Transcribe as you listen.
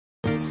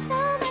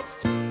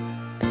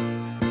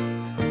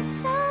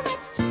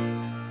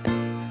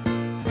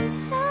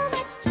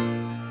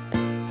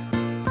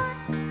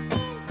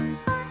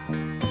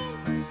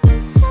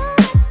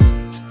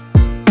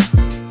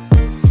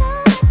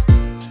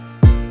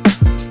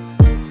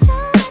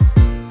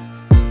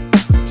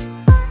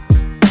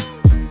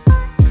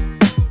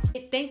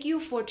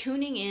for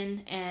tuning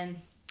in.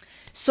 And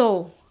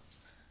so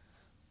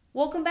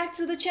welcome back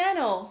to the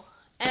channel.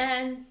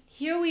 And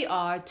here we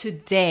are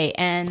today,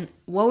 and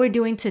what we're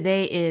doing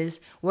today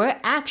is we're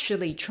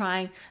actually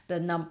trying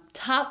the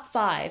top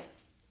five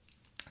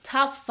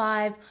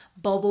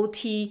bubble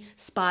tea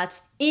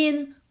spots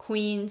in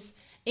Queens,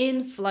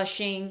 in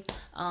Flushing,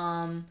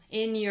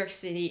 in New York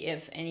City,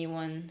 if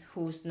anyone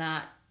who's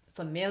not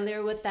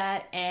familiar with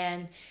that.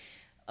 And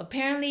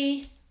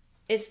apparently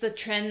it's the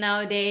trend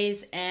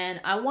nowadays,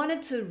 and I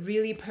wanted to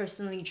really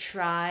personally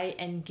try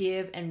and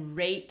give and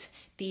rate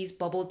these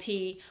bubble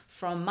tea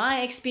from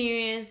my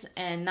experience,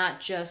 and not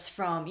just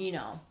from, you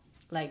know,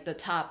 like the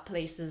top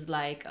places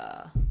like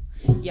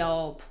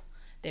Yelp.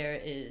 There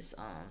is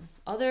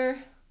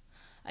other,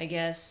 I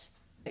guess,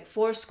 like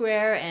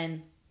Foursquare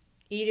and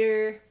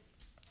Eater.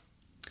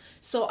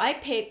 So I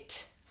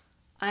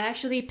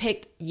actually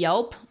picked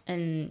Yelp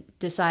and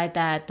decided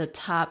that the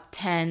top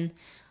 10,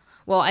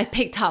 well, I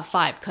picked top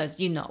 5 because,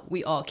 you know,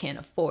 we all can't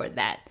afford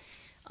that.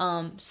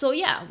 So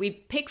yeah, we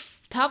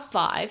picked top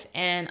 5,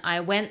 and I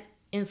went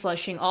in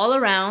Flushing all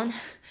around,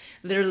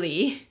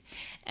 literally,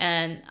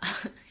 and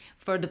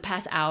for the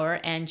past hour,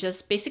 and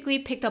just basically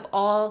picked up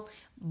all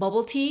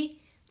bubble tea,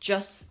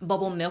 just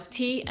bubble milk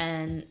tea,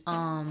 and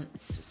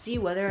see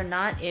whether or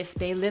not if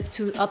they live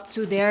up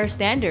to their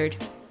standard.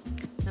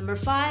 Number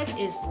 5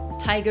 is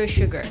Tiger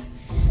Sugar.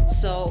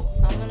 So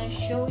I'm gonna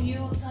show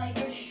you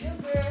Tiger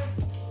Sugar.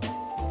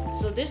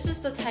 So this is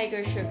the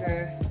Tiger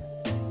Sugar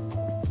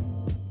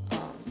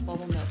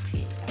bubble milk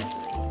tea.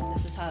 Actually,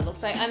 this is how it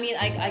looks like. I mean,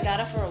 I got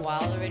it for a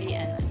while already,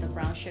 and the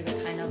brown sugar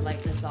kind of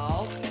like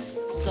dissolved.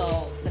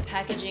 So the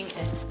packaging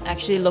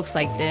actually looks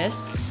like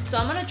this. So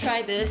I'm gonna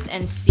try this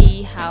and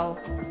see how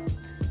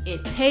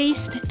it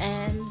tastes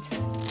and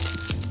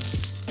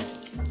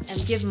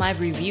give my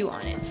review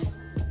on it.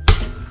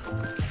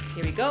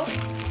 Here we go.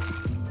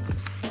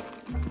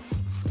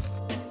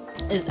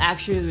 It's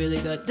actually really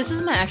good. This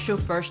is my actual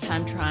first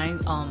time trying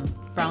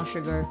brown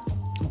sugar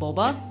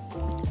boba,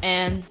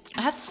 and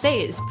I have to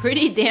say it's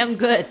pretty damn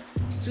good.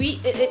 Sweet.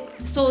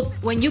 So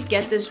when you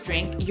get this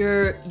drink,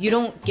 you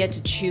don't get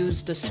to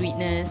choose the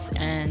sweetness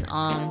and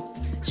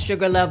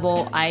sugar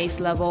level, ice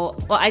level.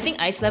 Well, I think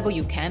ice level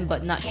you can,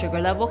 but not sugar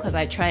level, because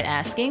I tried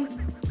asking.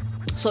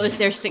 So it's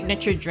their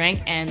signature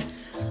drink, and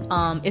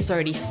it's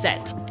already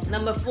set.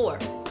 Number 4.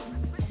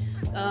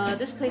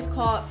 This place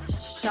called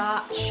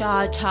Sha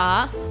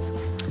Cha.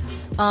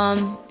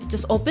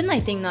 Just opened, I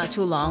think, not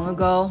too long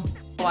ago.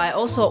 Oh, I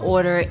also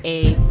ordered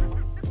a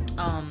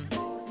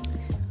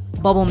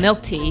bubble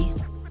milk tea.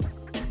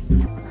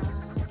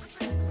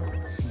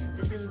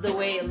 This is the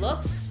way it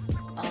looks.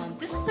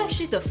 This was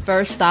actually the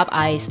first stop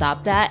I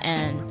stopped at,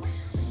 and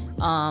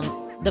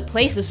the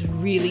place is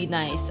really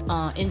nice.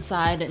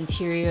 Inside, the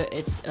interior,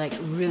 it's like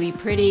really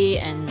pretty,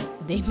 and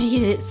they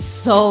made it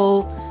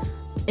so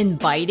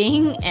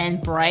inviting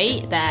and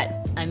bright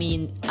that, I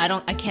mean,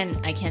 I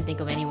can't think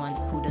of anyone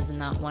who does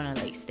not want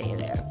to like stay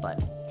there.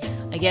 But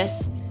I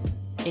guess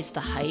it's the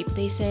hype,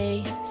 they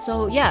say.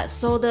 So yeah,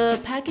 so the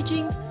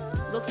packaging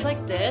looks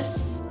like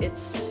this.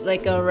 It's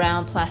like a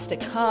round plastic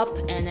cup,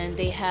 and then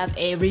they have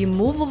a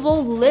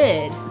removable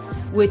lid,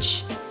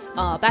 which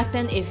back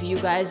then, if you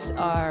guys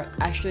are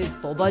actually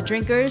boba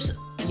drinkers,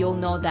 you'll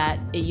know that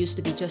it used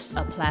to be just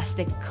a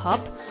plastic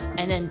cup,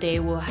 and then they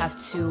will have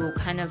to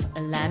kind of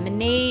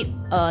laminate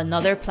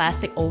another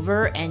plastic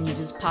over, and you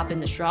just pop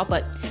in the straw.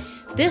 But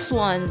this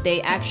one,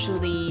 they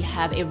actually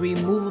have a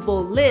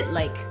removable lid,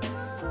 like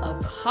a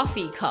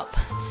coffee cup.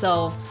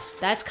 So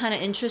that's kind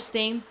of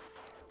interesting.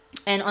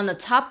 And on the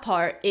top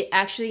part, it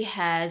actually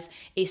has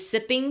a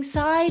sipping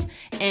side,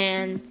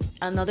 and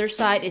another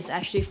side is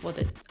actually for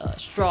the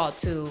straw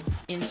to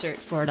insert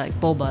for like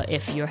boba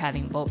if you're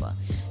having boba.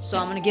 So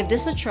I'm gonna give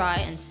this a try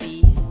and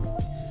see.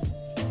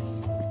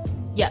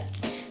 Yeah.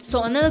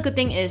 So another good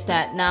thing is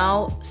that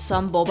now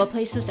some boba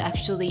places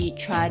actually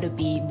try to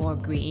be more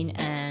green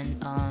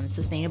and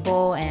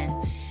sustainable, and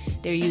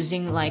they're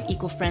using like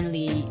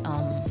eco-friendly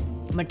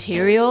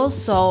materials.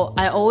 So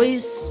I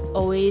always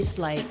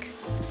like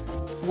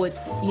would,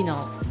 you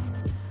know,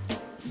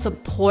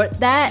 support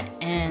that,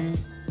 and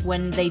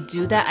when they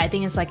do that, I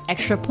think it's like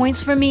extra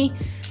points for me.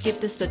 Give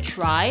this a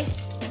try.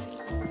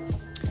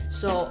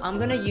 So I'm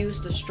gonna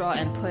use the straw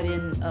and put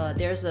in,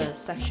 there's a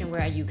section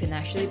where you can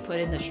actually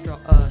put in the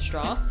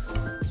straw.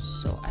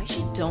 So I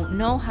actually don't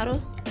know how to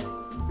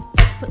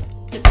put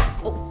this.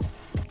 Oh,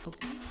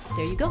 okay,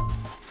 there you go.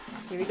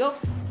 Here we go.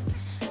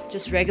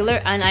 Just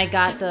regular, and I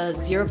got the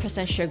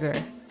 0% sugar,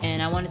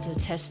 and I wanted to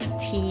test the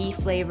tea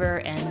flavor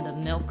and the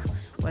milk,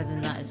 whether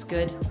or not it's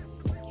good.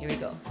 Here we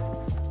go.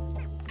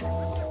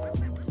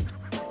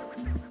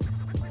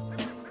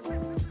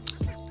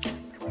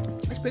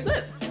 It's pretty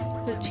good.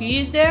 The tea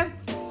is there.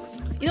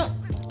 You know,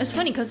 it's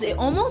funny because it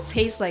almost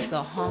tastes like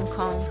the Hong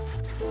Kong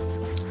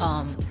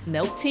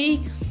milk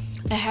tea.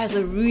 It has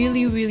a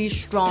really, really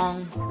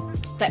strong,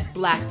 that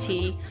black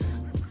tea,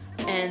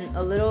 and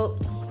a little,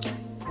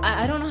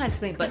 I don't know how to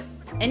explain, but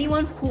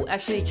anyone who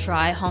actually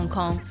try Hong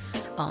Kong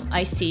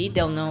iced tea,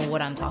 they'll know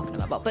what I'm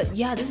talking about. But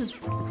yeah, this is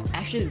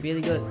actually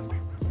really good.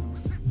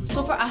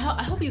 So far,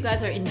 I hope you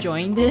guys are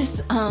enjoying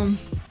this.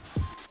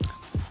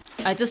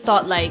 I just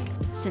thought, like,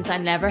 since I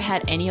never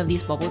had any of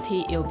these bubble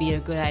tea, it would be a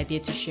good idea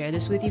to share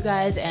this with you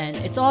guys. And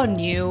it's all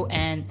new,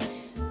 and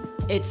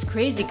it's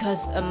crazy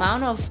because the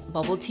amount of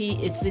bubble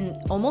tea is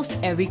in almost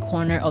every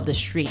corner of the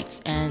streets.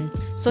 And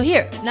so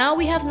here, now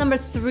we have number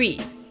 3.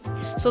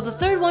 So the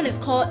third one is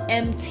called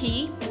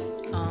MT.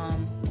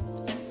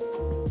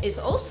 It's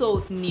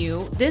also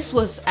new. This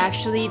was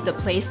actually the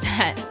place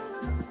that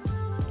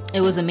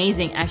it was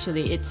amazing.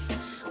 Actually, it's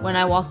when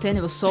I walked in,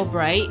 it was so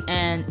bright,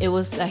 and it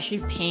was actually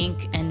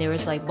pink, and there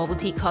was like bubble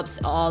tea cups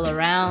all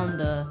around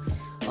the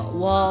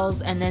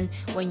walls. And then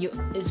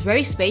it's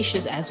very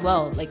spacious as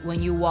well. Like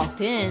when you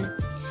walked in,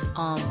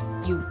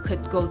 you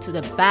could go to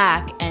the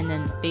back, and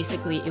then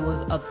basically it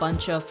was a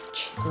bunch of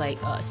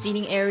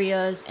seating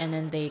areas, and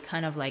then they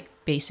kind of like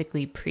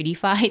basically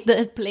prettified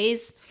the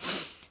place.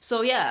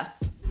 So yeah,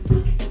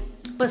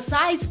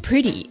 besides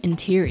pretty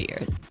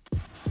interior,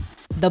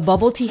 the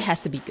bubble tea has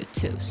to be good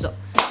too. So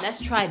let's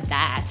try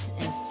that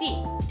and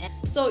see.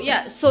 So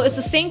yeah, so it's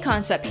the same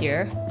concept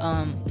here.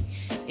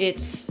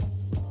 It's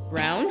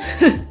round,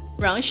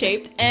 round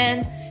shaped,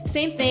 and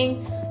same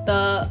thing.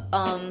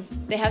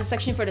 They have a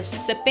section for the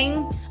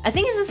sipping. I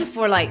think this is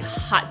for like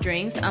hot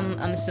drinks, I'm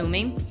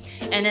assuming.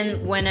 And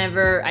then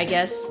whenever, I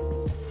guess,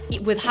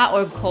 with hot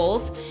or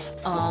cold,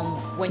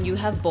 when you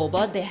have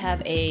boba, they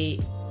have a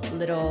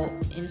little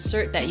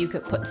insert that you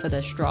could put for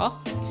the straw.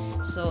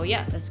 So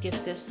yeah, let's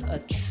give this a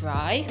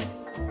try.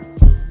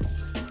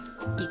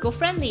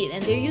 Eco-friendly,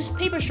 and they use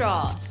paper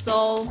straw,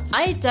 so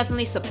I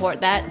definitely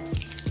support that.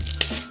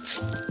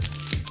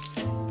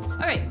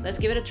 Alright, let's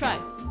give it a try.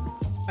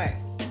 Alright.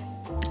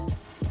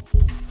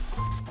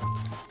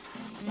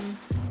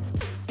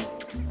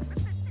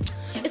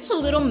 It's a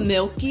little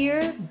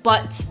milkier,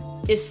 but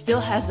it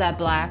still has that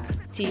black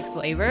tea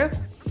flavor.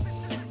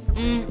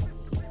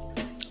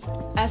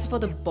 As for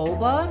the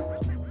boba,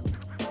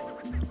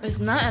 it's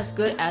not as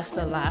good as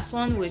the last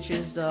one, which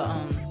is the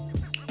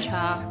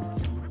cha.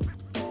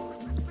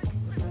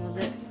 What was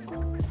it?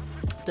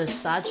 The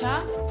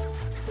sacha.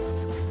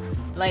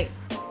 Like,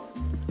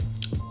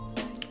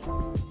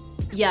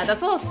 yeah,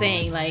 that's what I was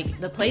saying. Like,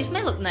 the place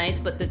might look nice,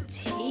 but the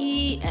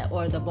tea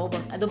or the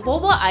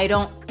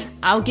boba,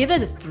 I'll give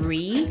it a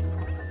 3.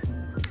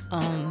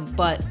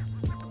 But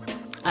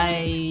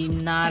I'm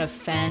not a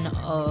fan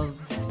of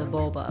the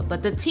boba,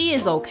 but the tea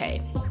is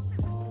okay.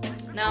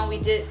 Now we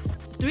did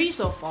 3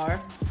 so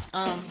far.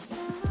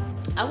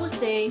 I would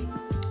say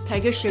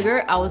Tiger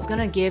Sugar, I was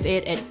gonna give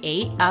it an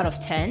 8 out of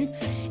 10,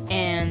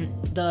 and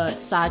the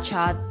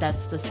Sacha,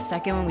 that's the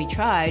second one we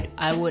tried,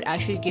 I would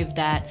actually give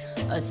that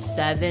a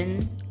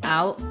 7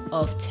 out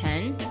of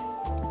 10.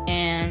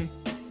 And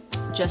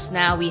just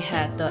now we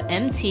had the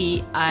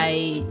MT,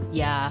 I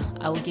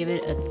would give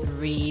it a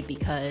 3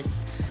 because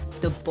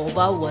the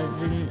boba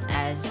wasn't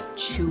as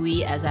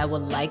chewy as I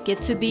would like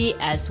it to be,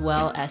 as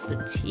well as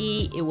the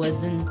tea, it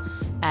wasn't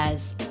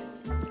as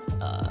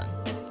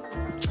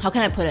how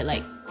can I put it,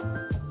 like,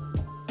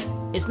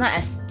 it's not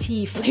as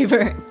tea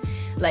flavor,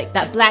 like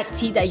that black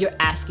tea that you're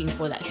asking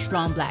for, that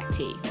strong black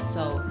tea.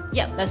 So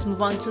yeah, let's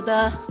move on to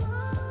the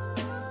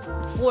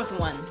 4th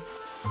one.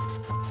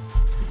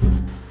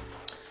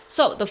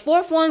 So the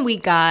 4th one we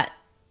got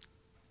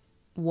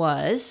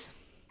was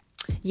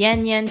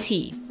Yan Yan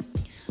tea.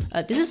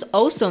 This is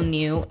also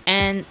new,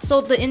 and so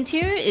the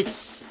interior,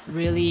 it's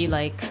really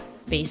like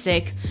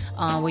basic.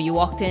 When you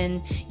walked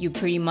in, you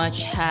pretty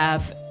much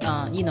have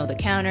the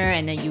counter,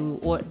 and then you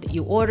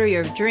order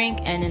your drink,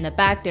 and in the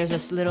back there's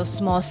this little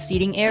small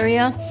seating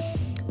area.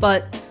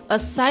 But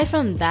aside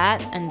from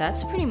that, and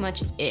that's pretty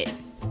much it.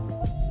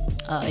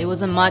 It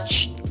wasn't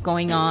much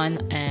going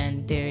on,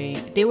 and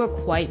they were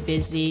quite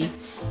busy.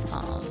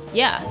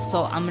 Yeah,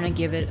 so I'm gonna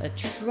give it a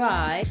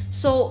try.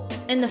 So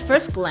in the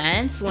first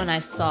glance, when I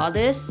saw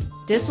this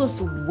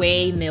was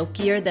way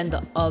milkier than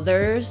the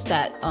others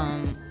that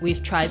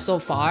we've tried so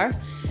far.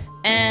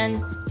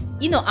 And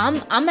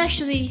I'm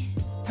actually,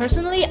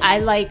 personally, I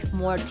like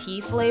more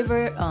tea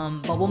flavor,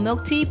 bubble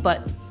milk tea,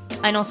 but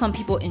I know some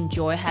people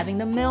enjoy having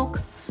the milk,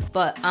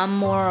 but I'm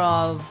more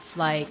of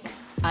like,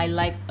 I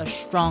like a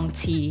strong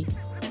tea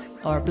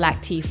or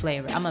black tea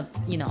flavor.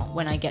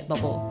 When I get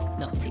bubble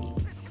milk tea.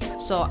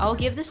 So I'll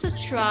give this a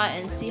try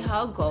and see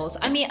how it goes.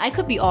 I mean, I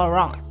could be all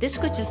wrong. This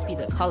could just be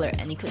the color,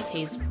 and it could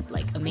taste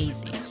like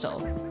amazing. So,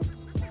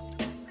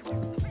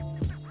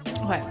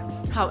 okay.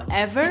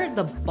 However,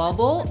 the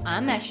bubble,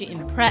 I'm actually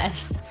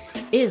impressed.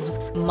 It is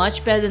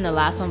much better than the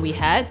last one we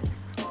had.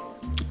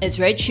 It's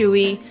very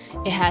chewy.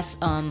 It has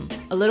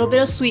a little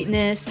bit of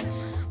sweetness.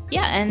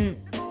 Yeah, and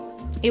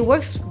it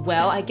works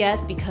well, I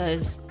guess,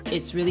 because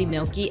it's really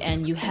milky,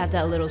 and you have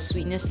that little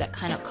sweetness that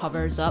kind of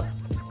covers up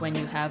when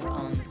you have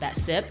that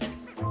sip.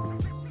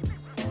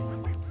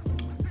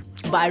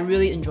 But I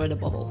really enjoy the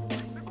bubble.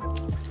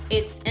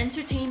 It's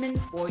entertainment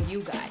for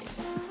you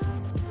guys.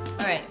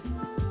 Alright,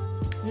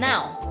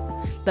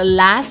 now the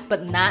last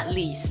but not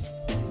least,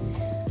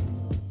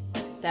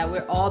 that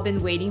we're all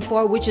been waiting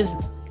for, which is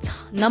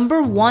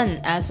number 1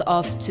 as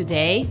of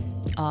today,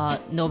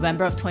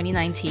 November of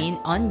 2019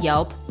 on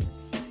Yelp,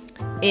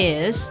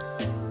 is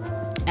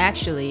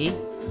actually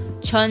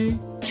Chun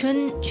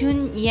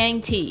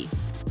Yang tea.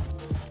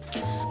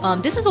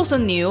 This is also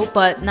new,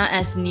 but not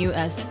as new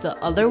as the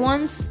other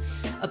ones.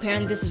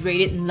 Apparently this is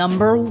rated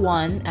number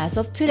 1 as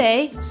of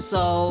today.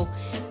 So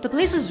the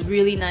place is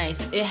really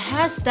nice. It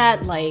has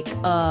that like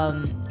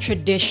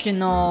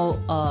traditional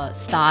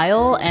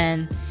style,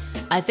 and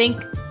I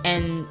think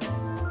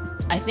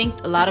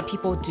a lot of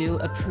people do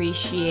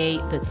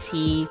appreciate the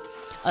tea,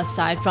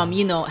 aside from,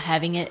 you know,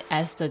 having it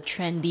as the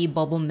trendy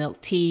bubble milk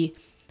tea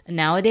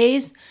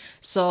nowadays.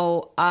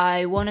 So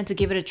I wanted to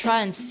give it a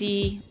try and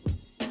see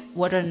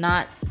whether or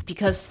not,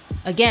 because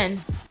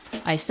again,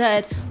 I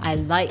said I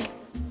like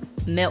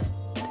milk.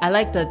 I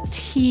like the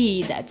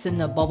tea that's in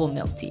the bubble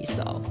milk tea.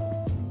 So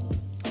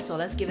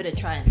let's give it a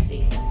try and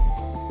see.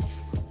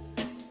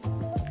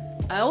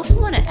 I also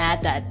want to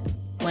add that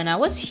when I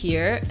was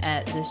here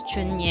at this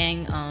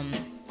Chunyang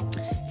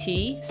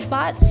tea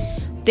spot,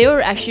 they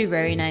were actually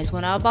very nice.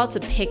 When I was about to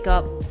pick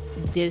up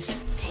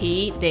this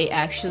tea, they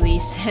actually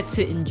said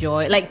to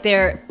enjoy. Like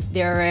they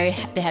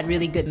had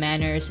really good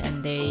manners,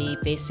 and they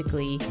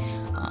basically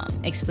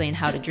explained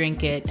how to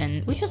drink it,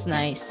 and which was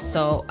nice.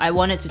 So I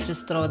wanted to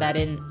just throw that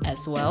in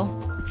as well.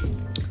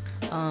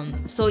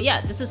 So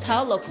yeah, this is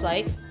how it looks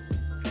like.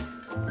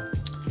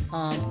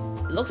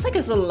 Looks like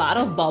it's a lot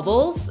of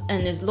bubbles,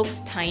 and it looks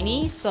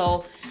tiny.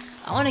 So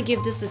I want to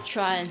give this a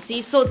try and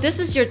see. So this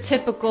is your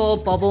typical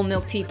bubble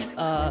milk tea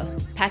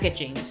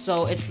packaging.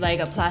 So it's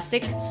like a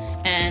plastic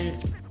and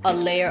a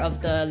layer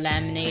of the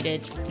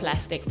laminated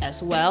plastic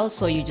as well.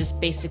 So you just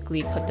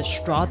basically put the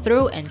straw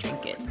through and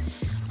drink it.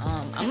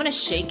 I'm gonna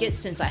shake it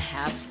since I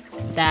have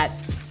that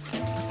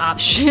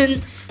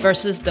option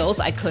versus those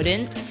I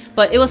couldn't.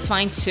 But it was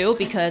fine too,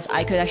 because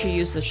I could actually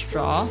use the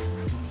straw.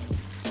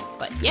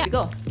 But yeah, here we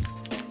go.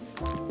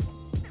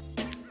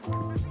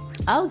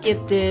 I'll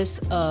give this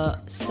a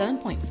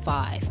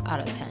 7.5 out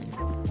of 10.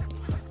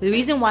 The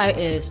reason why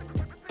is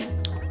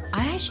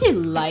I actually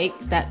like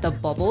that the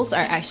bubbles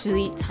are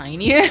actually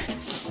tinier.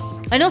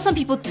 I know some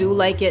people do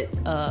like it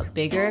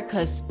bigger,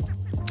 because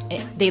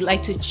they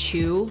like to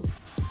chew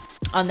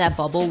on that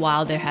bubble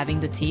while they're having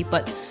the tea.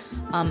 But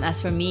as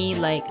for me,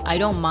 like I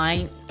don't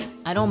mind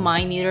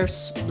either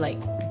like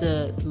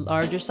the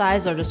larger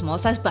size or the small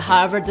size. But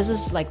however, this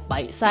is like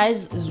bite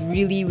size. Is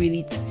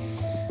really,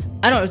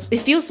 I don't know, it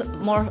feels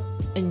more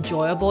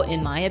enjoyable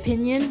in my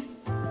opinion.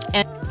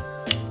 And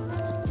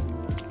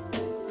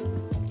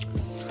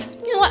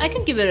you know what, I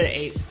can give it an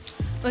 8.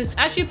 It's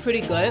actually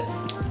pretty good.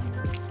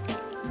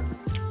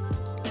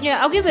 Yeah,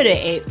 I'll give it an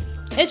 8.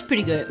 It's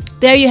pretty good.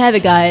 There you have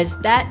it, guys.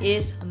 That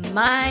is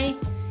my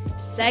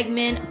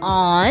segment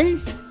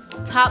on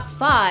top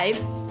 5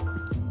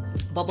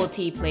 bubble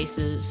tea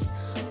places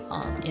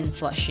in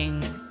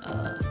Flushing,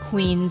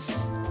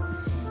 Queens.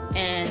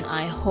 And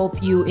I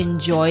hope you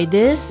enjoy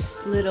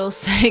this little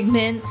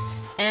segment,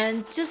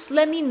 and just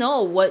let me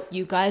know what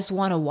you guys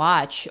want to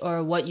watch,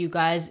 or what you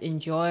guys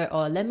enjoy,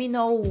 or let me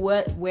know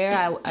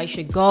where I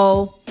should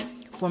go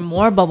for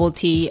more bubble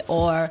tea,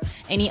 or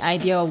any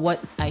idea of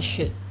what I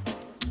should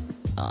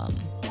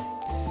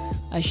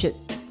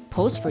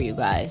post for you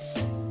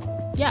guys.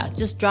 Yeah,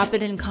 just drop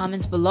it in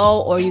comments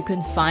below, or you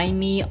can find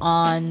me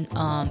on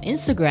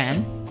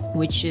Instagram,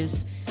 which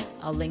is,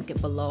 I'll link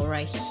it below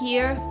right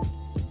here.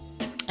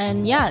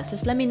 And yeah,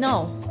 just let me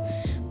know.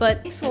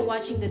 But thanks for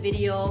watching the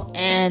video,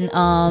 and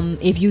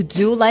if you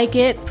do like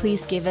it,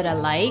 please give it a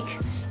like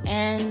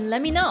and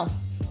let me know.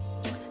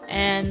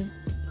 And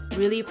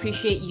really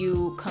appreciate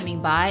you coming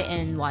by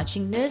and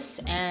watching this,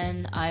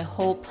 and I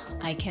hope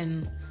I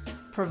can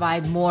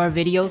provide more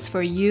videos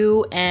for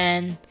you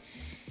and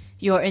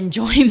your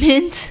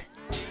enjoyment.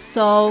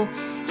 So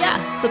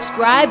yeah,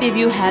 subscribe if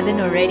you haven't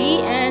already,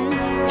 and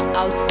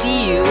I'll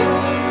see you